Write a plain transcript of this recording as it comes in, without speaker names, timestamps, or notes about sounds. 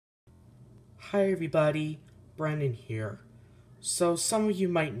Hi everybody, Brennan here. So some of you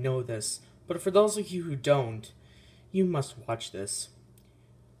might know this, but for those of you who don't, you must watch this.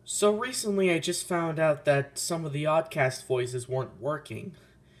 So recently I just found out that some of the Oddcast voices weren't working.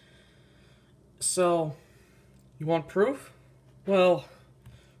 So, you want proof? Well,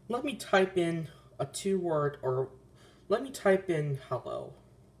 let me type in a two-word, or let me type in hello.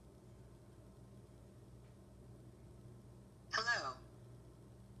 Hello.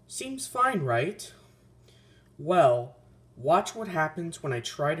 Seems fine, right? Well, watch what happens when I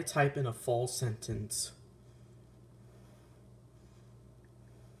try to type in a full sentence.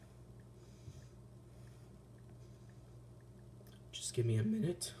 Just give me a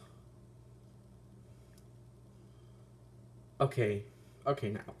minute. Okay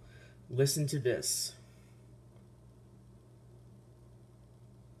now. Listen to this.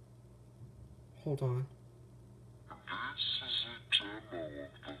 Hold on. This is a demo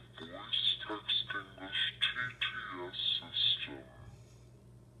of the voice text English TTS system.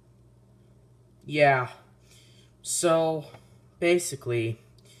 Yeah. So, basically,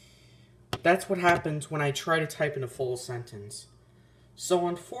 that's what happens when I try to type in a full sentence. So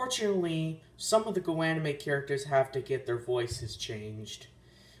unfortunately, some of the GoAnimate characters have to get their voices changed.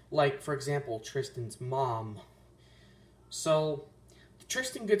 Like, for example, Tristan's mom. So, the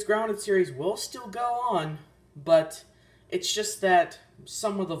Tristan Gets Grounded series will still go on, but it's just that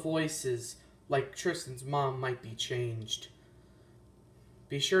some of the voices, like Tristan's mom, might be changed.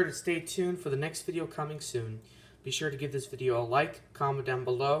 Be sure to stay tuned for the next video coming soon. Be sure to give this video a like, comment down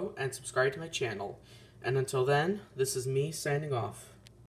below, and subscribe to my channel. And until then, this is me signing off.